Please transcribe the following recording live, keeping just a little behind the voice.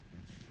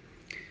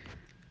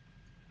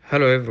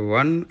Hello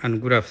everyone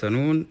and good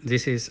afternoon.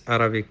 This is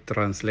Arabic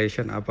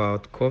translation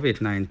about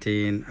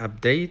COVID-19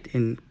 update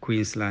in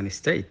Queensland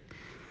State.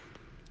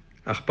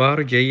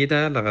 أخبار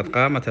جيدة. لقد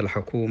قامت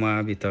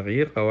الحكومة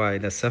بتغيير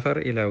قواعد السفر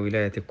إلى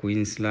ولاية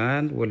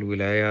كوينسلاند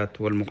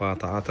والولايات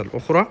والمقاطعات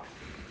الأخرى.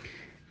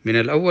 من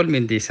الأول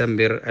من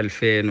ديسمبر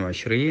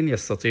 2020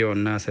 يستطيع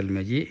الناس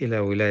المجيء إلى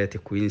ولاية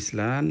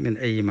كوينسلاند من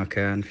أي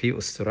مكان في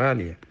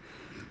أستراليا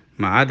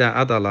ما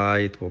عدا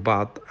أدلايد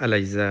وبعض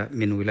الأجزاء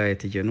من ولاية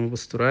جنوب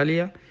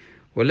أستراليا،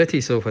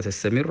 والتي سوف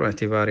تستمر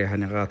اعتبارها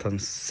نقاطا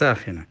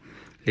ساخنة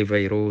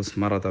لفيروس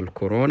مرض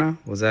الكورونا،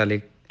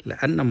 وذلك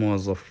لأن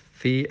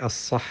موظفي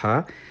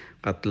الصحة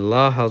قد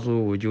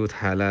لاحظوا وجود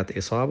حالات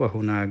إصابة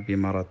هناك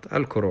بمرض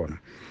الكورونا.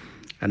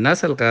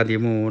 الناس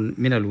القادمون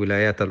من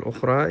الولايات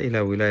الأخرى إلى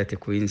ولاية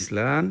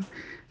كوينسلاند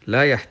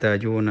لا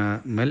يحتاجون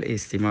ملء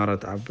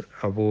استمارة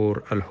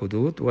عبور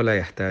الحدود ولا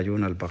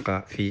يحتاجون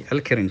البقاء في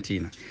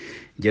الكارنتينا.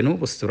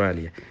 جنوب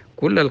أستراليا،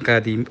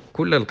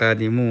 كل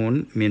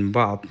القادمون من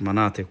بعض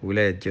مناطق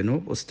ولاية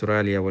جنوب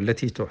أستراليا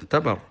والتي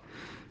تعتبر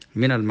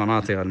من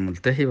المناطق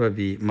الملتهبة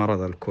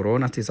بمرض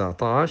الكورونا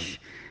 19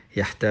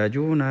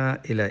 يحتاجون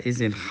إلى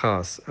إذن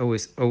خاص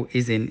أو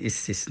إذن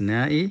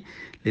استثنائي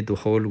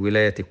لدخول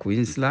ولاية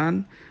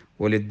كوينسلاند.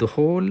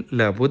 وللدخول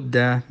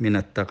لابد من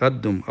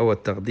التقدم أو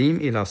التقديم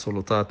إلى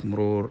سلطات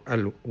مرور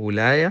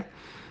الولاية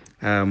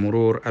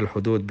مرور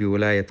الحدود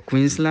بولاية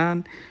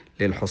كوينسلاند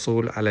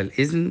للحصول على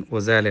الإذن،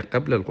 وذلك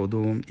قبل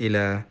القدوم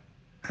إلى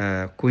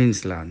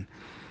كوينسلاند.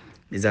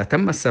 إذا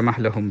تم السماح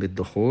لهم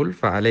بالدخول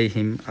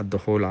فعليهم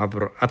الدخول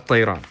عبر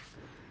الطيران،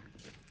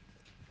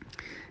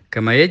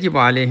 كما يجب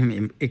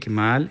عليهم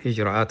إكمال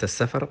إجراءات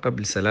السفر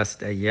قبل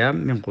 3 أيام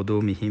من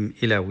قدومهم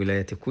إلى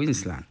ولاية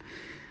كوينسلاند.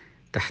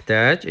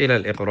 تحتاج إلى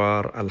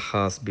الإقرار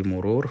الخاص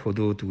بمرور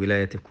حدود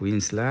ولاية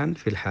كوينسلاند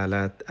في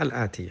الحالات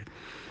الآتية: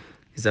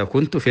 إذا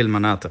كنت في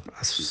المناطق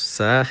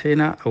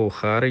الساخنة أو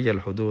خارج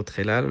الحدود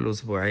خلال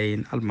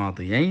الأسبوعين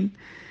الماضيين،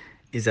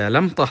 إذا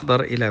لم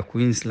تحضر إلى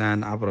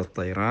كوينسلاند عبر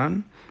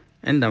الطيران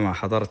عندما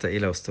حضرت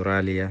إلى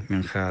أستراليا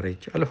من خارج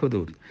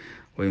الحدود.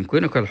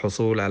 ويمكنك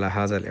الحصول على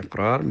هذا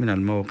الإقرار من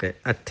الموقع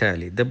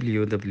التالي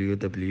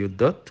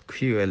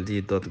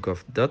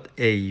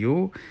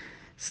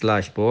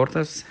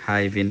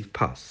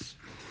www.qld.gov.au/borders-pass.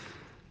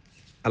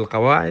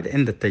 القواعد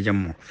عند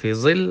التجمع: في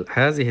ظل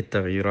هذه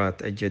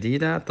التغييرات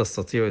الجديدة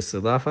تستطيع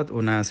استضافة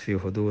أناس في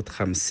حدود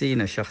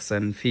 50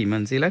 شخصا في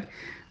منزلك،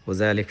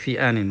 وذلك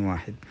في آن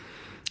واحد.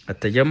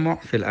 التجمع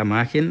في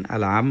الأماكن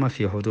العامة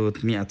في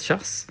حدود 100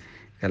 شخص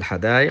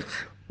كالحدائق،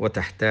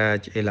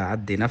 وتحتاج إلى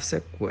عد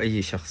نفسك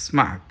وأي شخص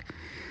معك.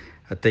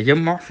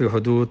 التجمع في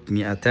حدود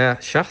 200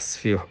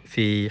 شخص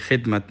في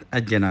خدمة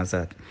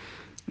الجنازات.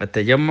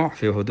 التجمع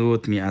في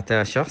حدود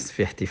 200 شخص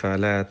في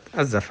احتفالات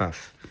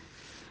الزفاف.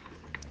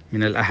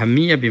 من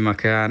الأهمية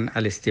بمكان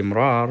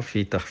الاستمرار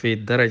في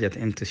تخفيض درجة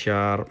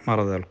انتشار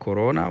مرض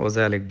الكورونا،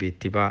 وذلك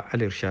باتباع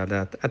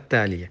الإرشادات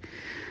التالية: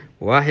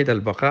 1.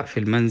 البقاء في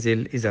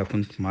المنزل إذا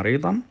كنت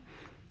مريضا.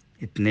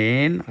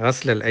 2.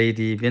 غسل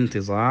الأيدي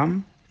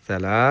بانتظام.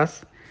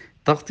 3.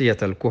 تغطية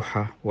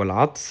الكحة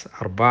والعطس.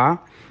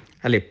 4.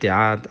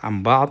 الابتعاد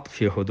عن بعض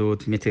في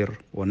حدود 1.5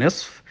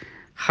 متر.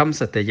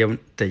 5.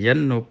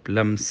 تجنب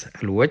لمس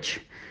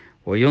الوجه،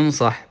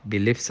 وينصح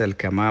بلبس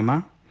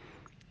الكمامة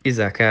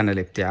إذا كان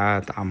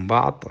الابتعاد عن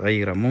بعض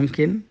غير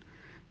ممكن،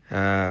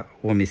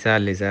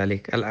 ومثال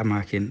لذلك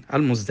الأماكن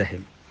المزدحمة.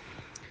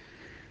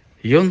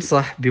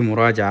 ينصح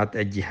بمراجعة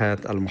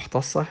الجهات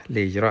المختصة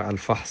لإجراء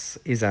الفحص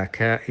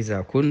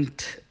إذا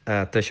كنت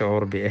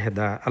تشعر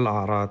بإحدى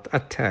الأعراض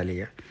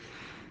التالية: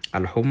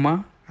 الحمى،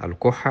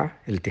 الكحة،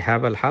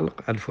 التهاب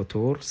الحلق،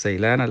 الفتور،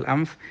 سيلان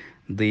الأنف،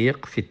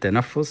 ضيق في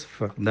التنفس،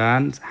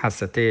 فقدان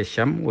حاستي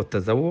الشم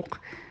والتذوق،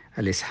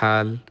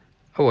 الإسهال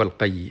أو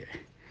القيء.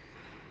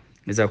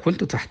 إذا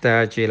كنت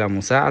تحتاج إلى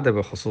مساعدة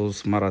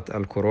بخصوص مرض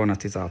الكورونا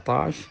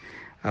 19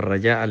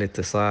 الرجاء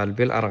الاتصال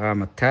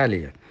بالأرقام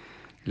التالية: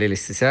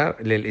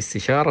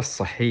 للاستشارة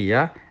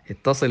الصحية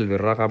اتصل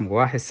بالرقم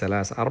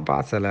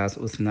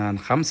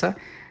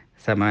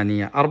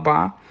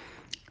 134322584،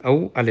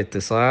 أو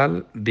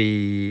الاتصال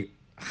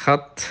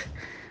بخط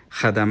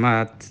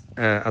خدمات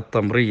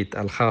التمريض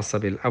الخاصة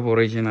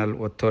بالأبوريجينال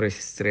والتوريس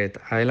ستريت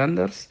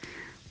آيلاندرز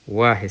 134322584.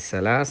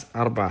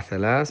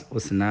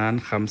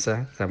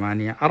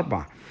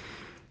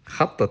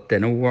 خط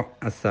التنوع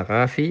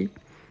الثقافي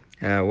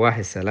 13000790220،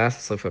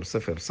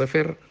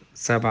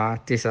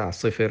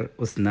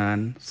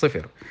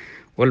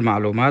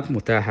 والمعلومات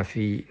متاحة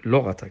في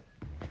لغتك.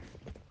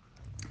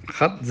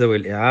 خط ذوي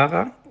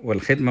الإعاقة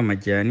والخدمة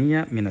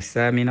مجانية من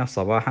 8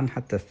 صباحا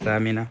حتى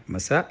 8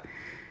 مساء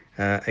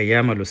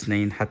أيام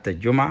الاثنين حتى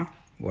الجمعة،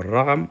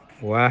 والرقم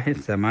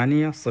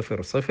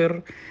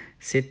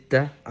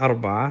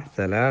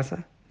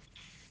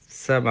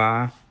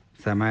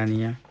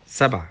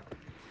 1-800-643-787.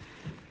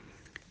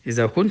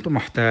 إذا كنت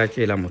محتاج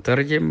إلى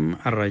مترجم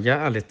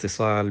الرجاء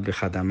الاتصال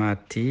بخدمات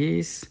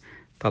تيس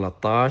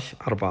 13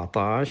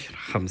 14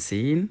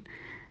 50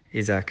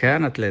 إذا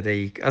كانت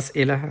لديك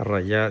أسئلة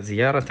الرجاء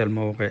زيارة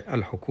الموقع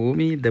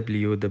الحكومي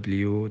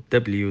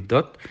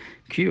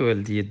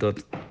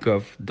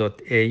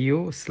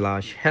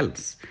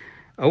www.qld.gov.au/health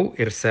أو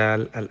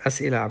إرسال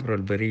الأسئلة عبر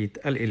البريد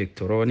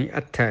الإلكتروني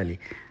التالي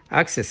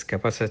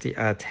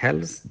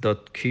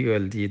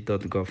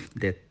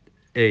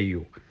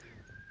accesscapacity@health.qld.gov.au.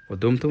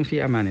 ودمتم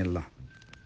في أمان الله.